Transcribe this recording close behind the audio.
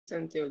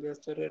Santiago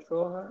de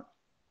Torres.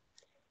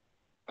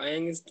 I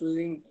am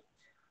studying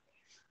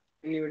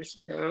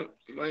Universidad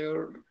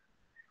Mayor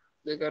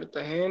de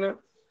Cartagena,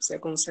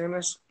 second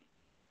semester,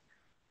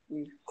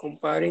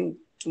 comparing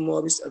to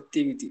movies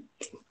activity.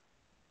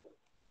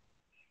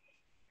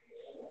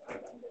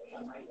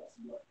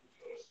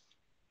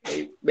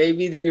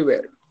 Baby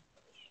driver.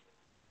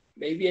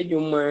 Maybe a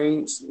young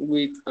mind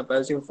with a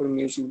passion for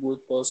music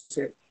would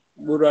possess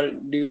rural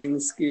driving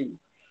skill.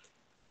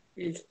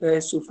 If he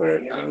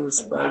suffered an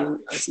spelling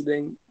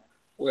accident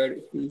where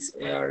his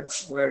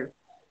ears were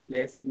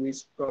left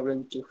with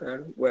problem to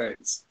hear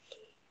words.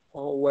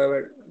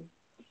 However,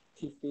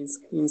 he finds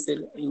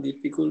himself in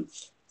difficult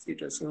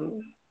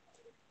situation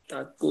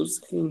that puts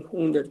him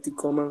under the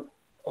command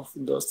of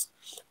those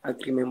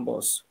agreement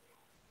boss.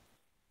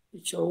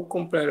 The show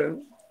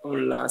completed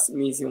on last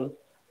mission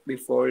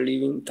before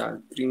leaving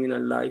that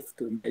criminal life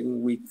to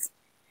begin with.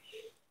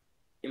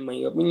 In my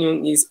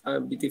opinion, it's a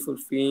beautiful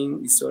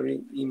film,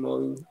 story,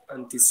 moving,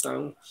 and the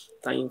sound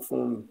time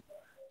funny.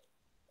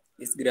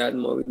 It's great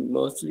movie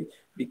mostly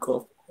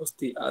because of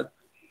the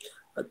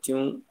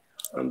action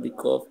and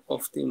because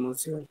of the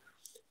emotion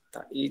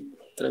that it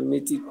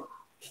transmitted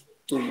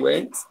to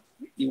when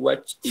you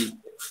watch it.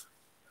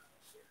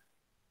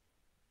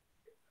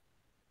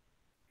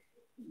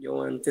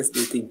 Yo antes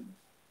de ti.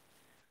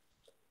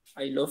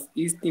 I love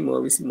is the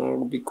movies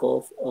more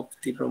because of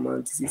the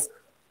romanticism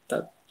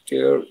that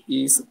there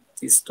is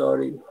the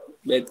story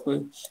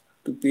between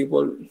two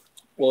people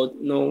with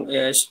no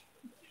age,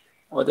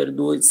 other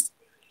do it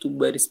to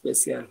very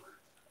special.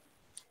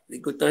 The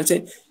good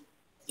thing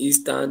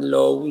is that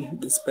love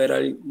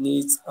desperately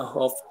needs a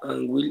hope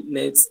and will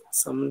need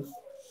some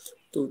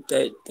to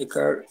take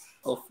care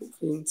of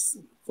things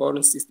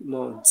for 6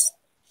 months.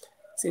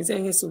 Since I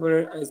had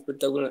suffered a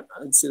spectacular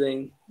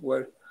accident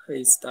where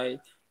he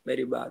died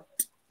very bad.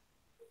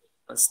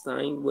 As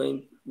time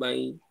went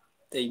by,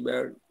 they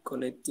were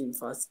connecting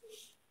fast,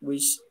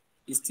 which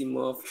is the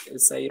most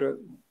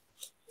exciting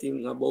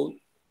thing about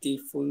the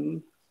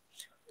film.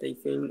 They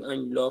fell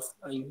and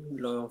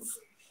love.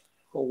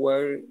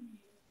 However,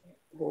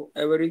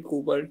 every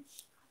couple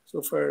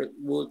suffered,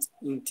 but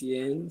in the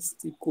end,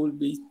 they could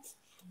be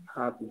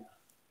happy.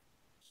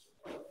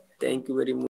 Thank you very much.